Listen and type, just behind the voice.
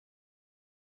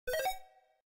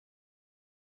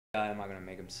I'm not gonna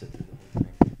make him sit through the whole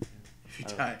thing. If you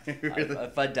die, really?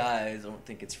 If I die, I don't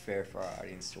think it's fair for our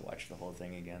audience to watch the whole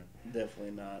thing again.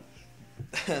 Definitely not.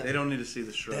 They don't need to see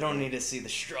the struggle. They don't need to see the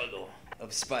struggle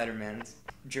of Spider-Man's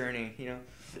journey, you know?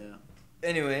 Yeah.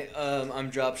 Anyway, I'm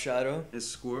Drop Shadow. It's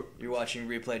Squirt. You're watching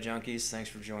Replay Junkies. Thanks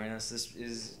for joining us.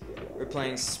 We're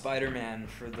playing Spider-Man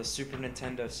for the Super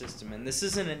Nintendo system, and this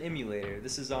isn't an emulator.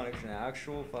 This is on an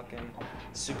actual fucking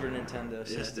Super Nintendo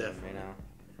system, definitely. you know?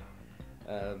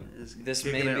 This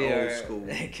kicking may be it our old school.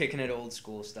 kicking it old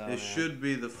school style. It should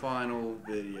be the final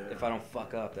video. If I don't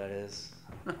fuck up, that is.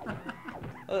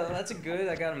 Oh, that's a good.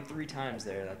 I got him 3 times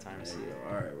there that time. There you go.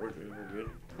 All right, we're good. We're good.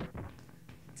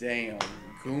 Damn,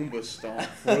 Goomba Stomp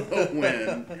for the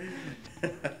win.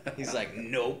 He's like,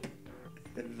 nope.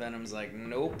 Venom's like,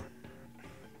 nope.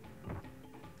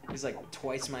 He's like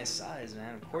twice my size,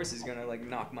 man. Of course he's gonna like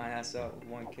knock my ass out with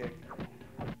one kick.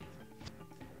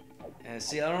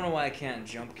 See, I don't know why I can't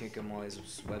jump kick him while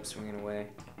he's web swinging away.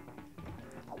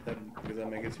 Because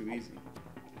that make it too easy.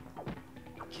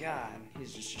 God,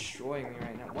 he's just destroying me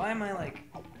right now. Why am I like...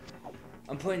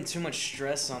 I'm putting too much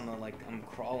stress on the, like, I'm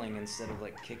crawling instead of,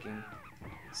 like, kicking.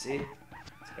 See?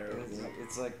 Terrible.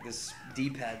 It's like this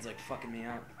D-pad's, like, fucking me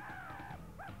up.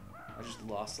 I just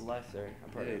lost a life there.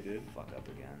 I'm probably gonna fuck up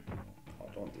again. Oh,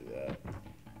 don't do that.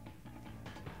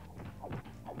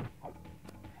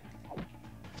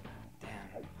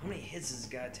 Damn. How many hits does this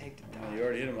guy take to die? You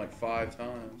already hit him like 5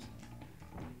 times.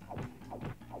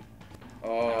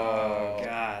 Oh,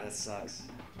 God, that sucks.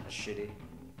 That's shitty.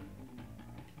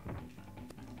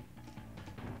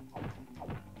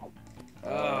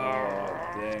 Oh,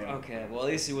 damn. Okay, well, at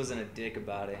least he wasn't a dick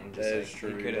about it and just, That like, is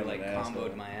true. he could have, like, An asshole.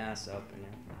 comboed my ass up, you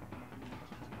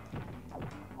know?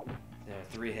 There,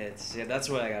 3 hits. Yeah, that's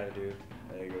what I gotta do.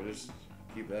 There you go. Just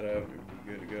keep that up.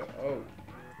 You're good to go. Oh.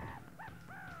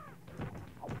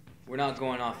 We're not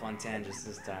going off on tangents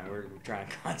this time. We're trying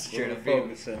to concentrate We're on being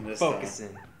focusing this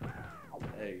focusing. time.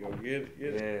 There you go. Get it.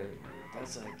 Yeah,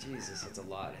 that's like, Jesus, that's a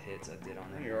lot of hits I did on I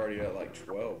think there. you're already at like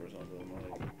 12 or something.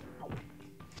 Like.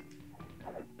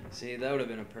 See, that would have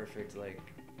been a perfect, like...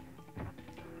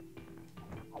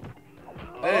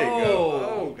 There you go.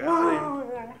 Oh, got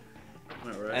him.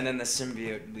 All right. And then the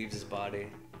symbiote leaves his body.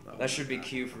 Oh, That should be God.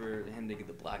 cue for him to get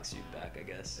the black suit back, I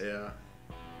guess. Yeah.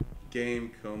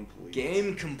 Game complete.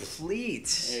 Game complete,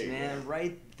 There you man, go.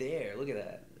 right there. Look at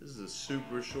that. This is a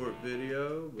super short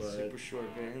video, but Super short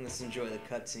video. Let's enjoy the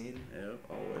cutscene. yep,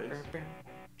 always.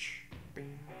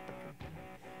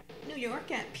 New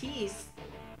York at peace.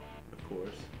 Of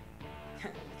course.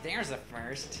 There's a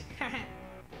first.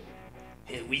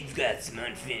 Hey, we've got some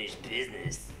unfinished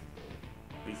business.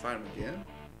 You fight him again?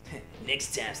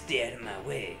 Next time, stay out of my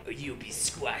way, or you'll be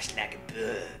squashed like a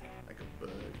bug. Like a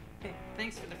bug.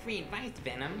 Thanks for the free advice,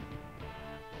 Venom.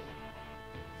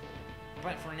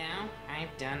 But for now,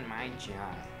 I've done my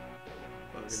job.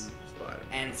 Fucking spider.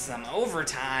 And some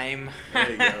overtime. There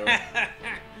you go. There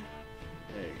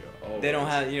you go. Always. They don't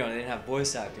have, you know, they didn't have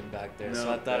voice acting back there, so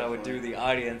No, I thought I would do definitely. the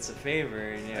audience a favor.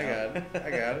 And, you know. I got it. I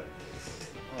got it.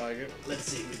 I like it. Let's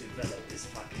see who developed this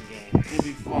fucking game. It'll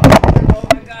be fun. Oh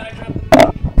my God, I dropped the mic.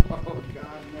 Oh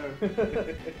God, no.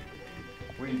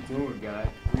 What are you doing, guy?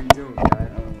 What are you doing, guy?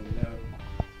 Oh no.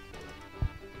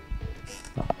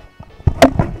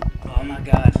 Oh my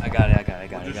God. I got it.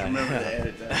 Just remember to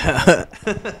edit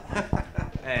that.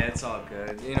 Hey, it's all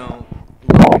good. You know,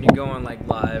 when you're going like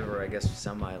live or I guess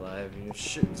semi-live, you know,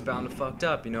 shit's bound to fucked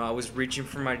up. You know, I was reaching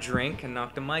for my drink and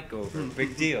knocked the mic over.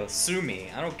 Big deal. Sue me.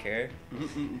 I don't care.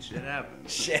 Shit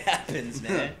happens. Shit happens,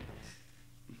 man.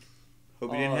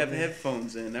 Hope you didn't have man.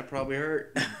 headphones in. That probably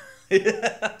hurt.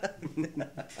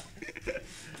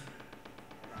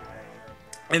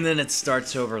 And then it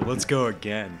starts over. Let's go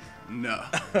again. No.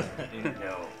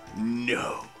 No.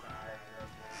 No.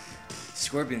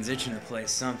 Scorpion's itching to play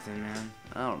something, man.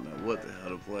 I don't know what the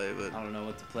hell to play, but I don't know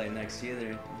what to play next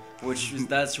either.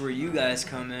 That's where you guys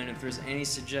come in. If there's any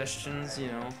suggestions, you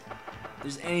know, if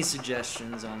there's any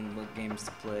suggestions on what games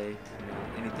to play, you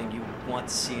know, anything you want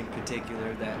to see in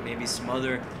particular that maybe some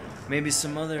other,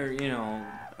 you know,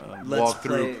 let's walkthrough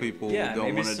play people yeah, don't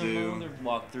maybe want to some do. other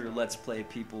walkthrough let's play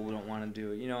people who don't want to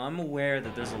do it. You know, I'm aware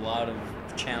that there's a lot of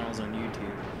channels on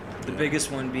YouTube. The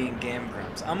biggest one being Game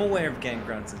Grumps. I'm aware of Game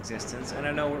Grumps' existence, and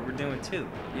I know what we're doing too.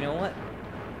 You know what?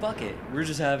 Fuck it. We're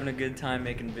just having a good time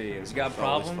making videos. You got a It's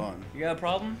always problem? fun. You got a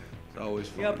problem? It's always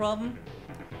fun. You got a problem?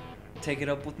 Take it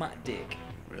up with my dick.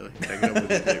 Really? Take it up with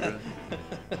your dick,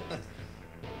 really?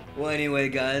 Well, anyway,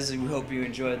 guys, we hope you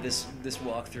enjoyed this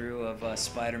walkthrough of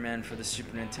Spider-Man for the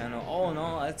Super Nintendo. All in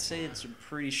all, I'd say it's a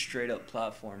pretty straight-up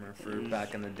platformer for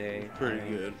back in the day. Pretty I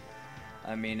mean, good.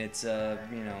 I mean, it's you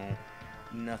know,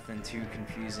 nothing too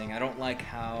confusing. I didn't like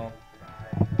how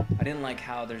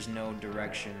there's no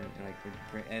direction,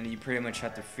 and you pretty much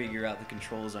have to figure out the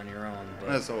controls on your own. But,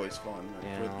 That's always fun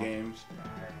with games.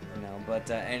 But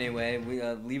anyway, we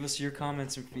leave us your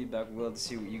comments and feedback. We'd love to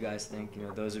see what you guys think.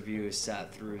 Those of you who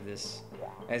sat through this.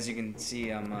 As you can see,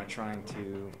 I'm trying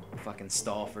to fucking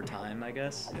stall for time, I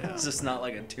guess. Yeah. It's just not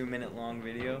like a 2-minute long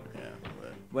video. Yeah.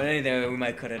 But anyway, we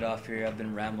might cut it off here. I've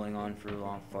been rambling on for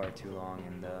far too long,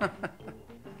 and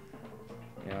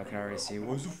I can already see.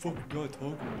 What's the fucking guy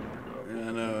talking about? Yeah,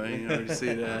 I know. You can already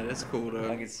see that. That's cool,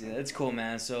 though. I can see that. It's cool,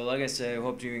 man. So, like I said, I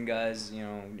hope you guys,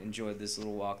 enjoyed this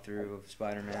little walkthrough of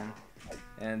Spider-Man,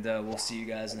 and we'll see you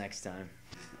guys next time.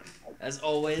 As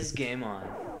always, game on.